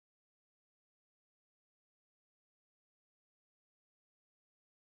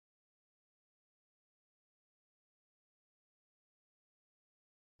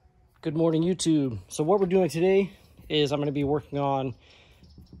Good morning, YouTube. So what we're doing today is I'm going to be working on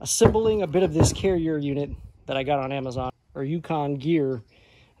assembling a bit of this carrier unit that I got on Amazon, or Yukon Gear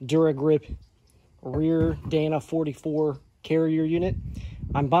DuraGrip rear Dana 44 carrier unit.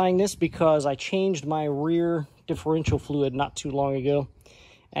 I'm buying this because I changed my rear differential fluid not too long ago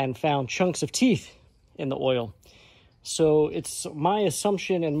and found chunks of teeth in the oil. So it's my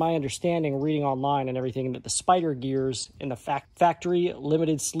assumption and my understanding, reading online and everything, that the spider gears in the factory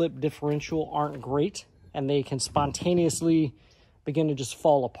limited slip differential aren't great, and they can spontaneously begin to just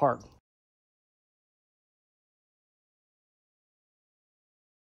fall apart.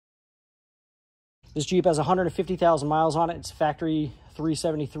 This Jeep has 150,000 miles on it. It's factory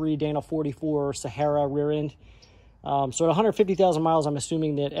 373 Dana 44 Sahara rear end. So at 150,000 miles, I'm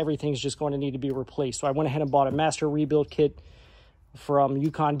assuming that everything's just going to need to be replaced. So I went ahead and bought a master rebuild kit from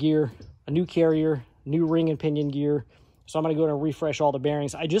Yukon Gear, a new carrier, new ring and pinion gear. So I'm going to go and refresh all the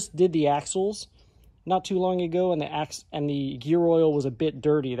bearings. I just did the axles not too long ago, and the gear oil was a bit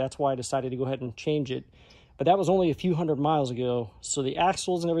dirty. That's why I decided to go ahead and change it. But that was only a few hundred miles ago. So the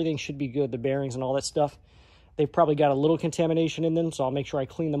axles and everything should be good, the bearings and all that stuff. They've probably got a little contamination in them, so I'll make sure I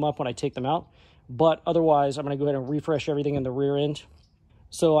clean them up when I take them out. But otherwise, I'm going to go ahead and refresh everything in the rear end.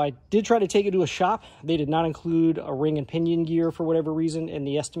 So I did try to take it to a shop. They did not include a ring and pinion gear for whatever reason in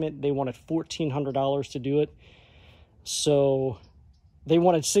the estimate. They wanted $1,400 to do it. So they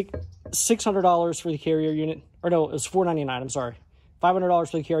wanted $600 for the carrier unit. Or no, it was $499, I'm sorry.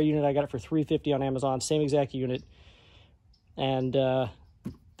 $500 for the carrier unit. I got it for $350 on Amazon, same exact unit. And the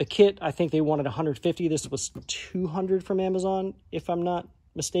kit, I think they wanted $150. This was $200 from Amazon, if I'm not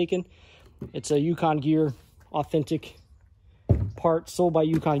mistaken. It's a Yukon Gear authentic part sold by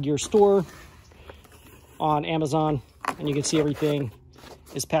Yukon Gear store on Amazon, and you can see everything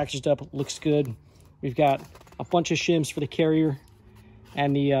is packaged up, looks good. We've got a bunch of shims for the carrier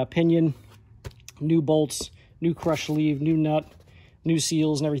and the pinion, new bolts, new crush sleeve, new nut, new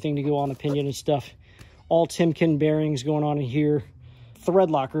seals and everything to go on the pinion and stuff. All Timken bearings going on in here,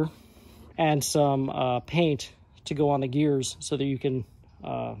 thread locker, and some paint to go on the gears so that you can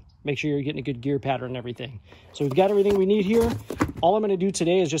make sure you're getting a good gear pattern and everything. So we've got everything we need here. All I'm going to do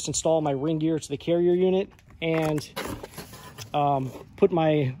today is just install my ring gear to the carrier unit and put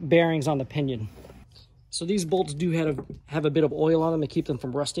my bearings on the pinion. So these bolts do have a bit of oil on them to keep them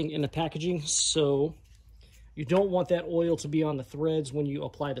from rusting in the packaging. So you don't want that oil to be on the threads when you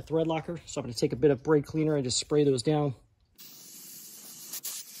apply the thread locker. So I'm going to take a bit of brake cleaner and just spray those down.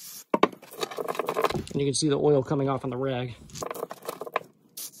 And you can see the oil coming off on the rag.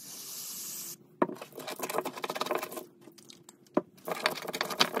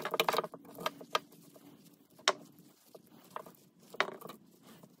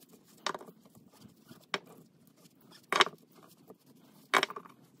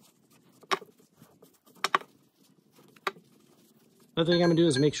 Another thing I'm going to do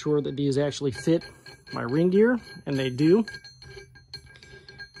is make sure that these actually fit my ring gear, and they do.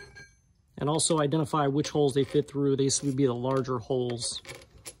 And also identify which holes they fit through. These would be the larger holes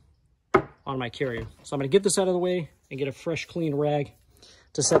on my carrier. So I'm going to get this out of the way and get a fresh, clean rag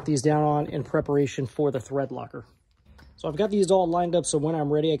to set these down on in preparation for the thread locker. So I've got these all lined up, so when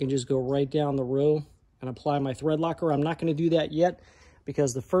I'm ready, I can just go right down the row and apply my thread locker. I'm not going to do that yet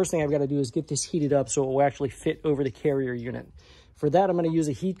because the first thing I've got to do is get this heated up so it will actually fit over the carrier unit. For that, I'm going to use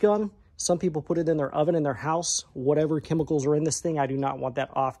a heat gun. Some people put it in their oven in their house. Whatever chemicals are in this thing, I do not want that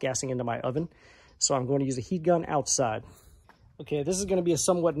off-gassing into my oven. So I'm going to use a heat gun outside. Okay, this is going to be a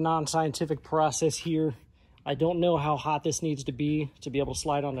somewhat non-scientific process here. I don't know how hot this needs to be able to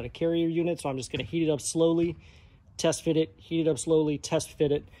slide onto the carrier unit, so I'm just going to heat it up slowly, test fit it, heat it up slowly, test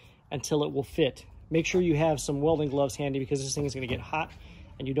fit it until it will fit. Make sure you have some welding gloves handy because this thing is going to get hot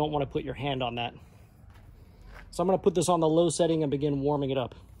and you don't want to put your hand on that. So I'm going to put this on the low setting and begin warming it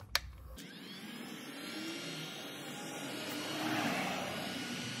up.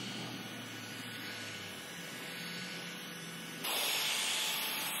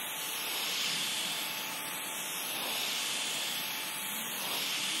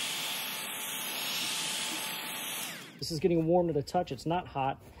 This is getting warm to the touch. It's not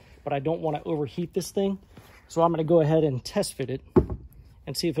hot, but I don't want to overheat this thing. So I'm going to go ahead and test fit it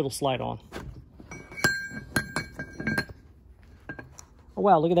and see if it'll slide on. Oh,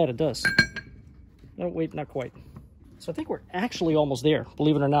 wow, look at that, it does. No, wait, not quite. So I think we're actually almost there,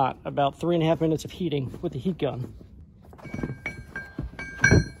 believe it or not. About 3.5 minutes of heating with the heat gun.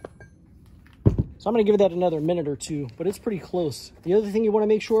 So I'm gonna give that another minute or two, but it's pretty close. The other thing you wanna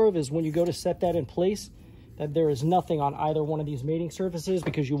make sure of is when you go to set that in place, that there is nothing on either one of these mating surfaces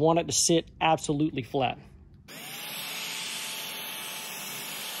because you want it to sit absolutely flat.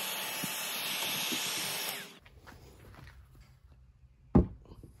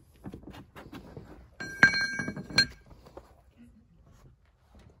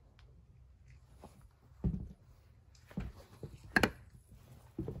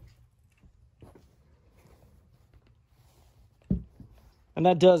 And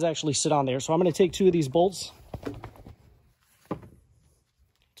that does actually sit on there. So I'm going to take 2 of these bolts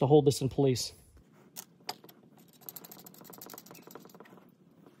to hold this in place.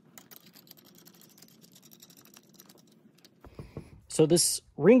 So this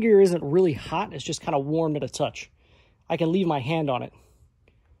ring gear isn't really hot. It's just kind of warm at a touch. I can leave my hand on it.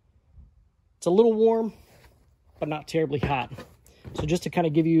 It's a little warm, but not terribly hot. So just to kind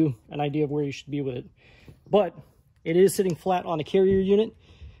of give you an idea of where you should be with it. But it is sitting flat on the carrier unit.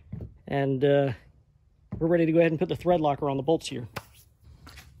 And we're ready to go ahead and put the thread locker on the bolts here.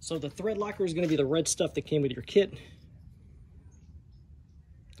 So the thread locker is going to be the red stuff that came with your kit.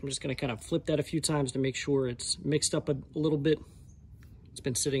 I'm just going to kind of flip that a few times to make sure it's mixed up a little bit. It's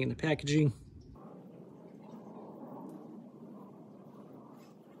been sitting in the packaging.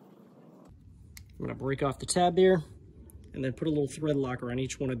 I'm going to break off the tab there and then put a little thread locker on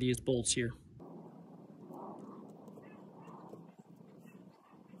each one of these bolts here.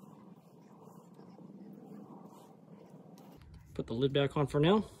 Put the lid back on for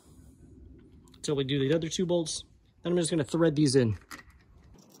now until we do the other 2 bolts. Then I'm just going to thread these in.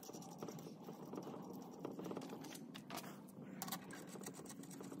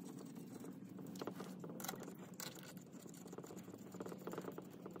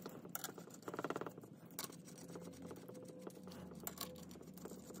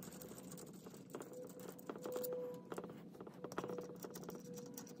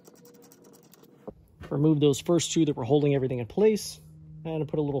 Remove those first 2 that were holding everything in place, and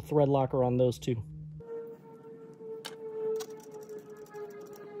put a little thread locker on those 2.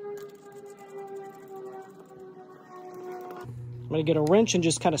 I'm going to get a wrench and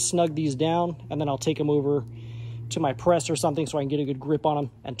just kind of snug these down, and then I'll take them over to my press or something so I can get a good grip on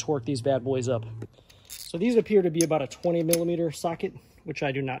them and torque these bad boys up. So these appear to be about a 20mm socket, which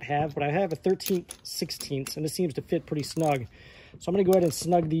I do not have, but I have a 13/16, and this seems to fit pretty snug. So I'm going to go ahead and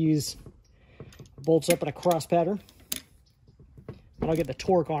snug these bolts up in a cross pattern, and I'll get the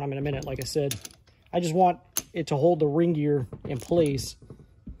torque on them in a minute. Like I said, I just want it to hold the ring gear in place,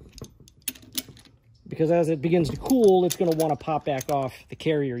 because as it begins to cool, it's going to want to pop back off the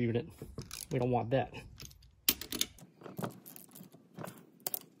carrier unit. We don't want that.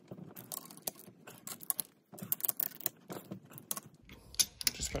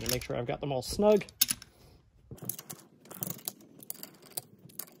 Just trying to make sure I've got them all snug.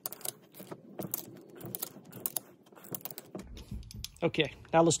 Okay,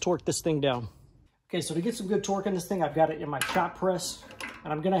 now let's torque this thing down. Okay, so to get some good torque on this thing, I've got it in my chop press,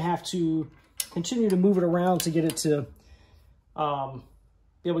 and I'm gonna have to continue to move it around to get it to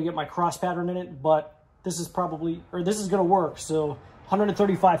be able to get my cross pattern in it, but this is gonna work. So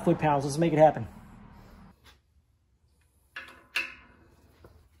 135 foot-pounds, let's make it happen.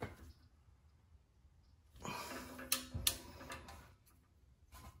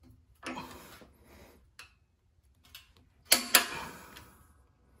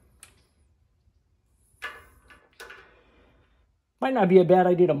 Might not be a bad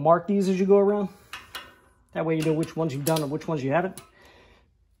idea to mark these as you go around. That way you know which ones you've done and which ones you haven't.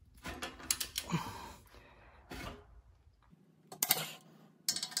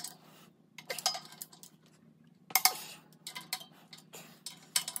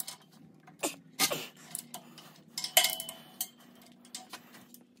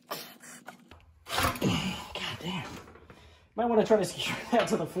 God damn. Might want to try to secure that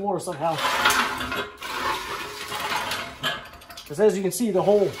to the floor somehow. Because as you can see, the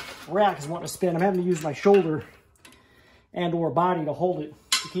whole rack is wanting to spin. I'm having to use my shoulder and or body to hold it,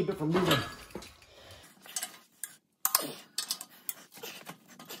 to keep it from moving.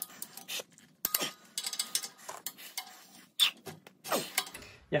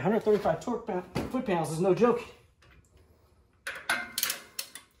 Yeah, 135 foot-pounds is no joke.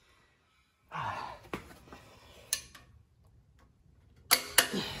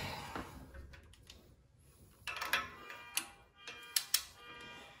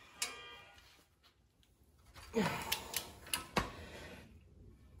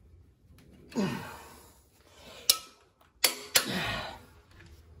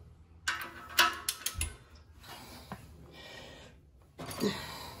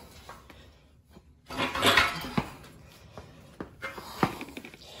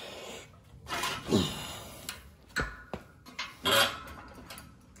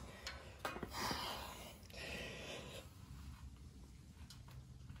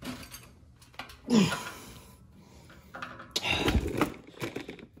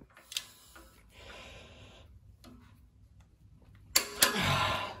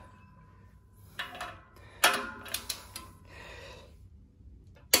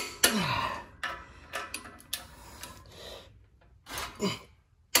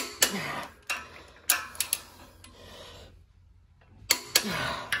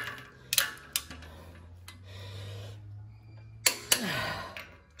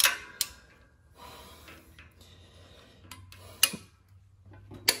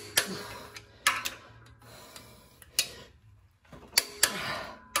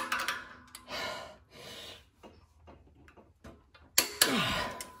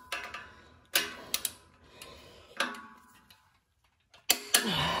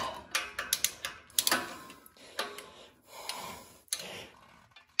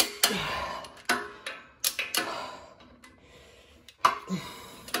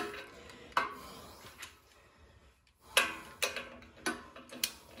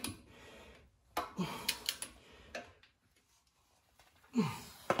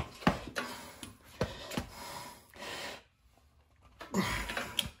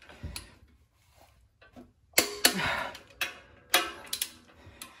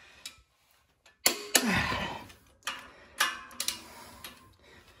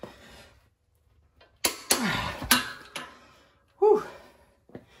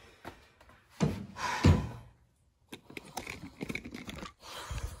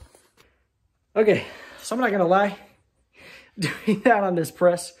 Okay, so I'm not gonna lie, doing that on this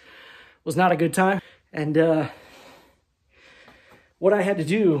press was not a good time. And what I had to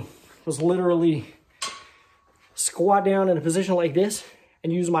do was literally squat down in a position like this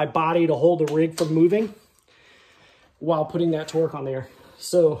and use my body to hold the rig from moving while putting that torque on there.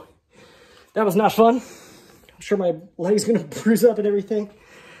 So that was not fun. I'm sure my leg's gonna bruise up and everything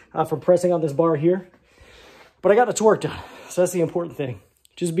from pressing on this bar here. But I got the torque done, so that's the important thing.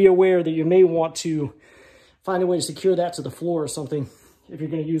 Just be aware that you may want to find a way to secure that to the floor or something if you're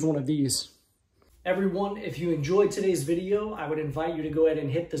going to use one of these. Everyone, if you enjoyed today's video, I would invite you to go ahead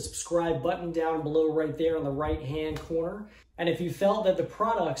and hit the subscribe button down below right there on the right-hand corner. And if you felt that the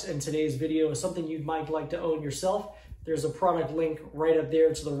products in today's video is something you might like to own yourself, there's a product link right up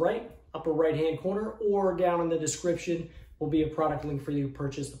there to the right, upper right-hand corner, or down in the description will be a product link for you to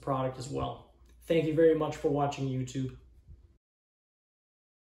purchase the product as well. Thank you very much for watching YouTube.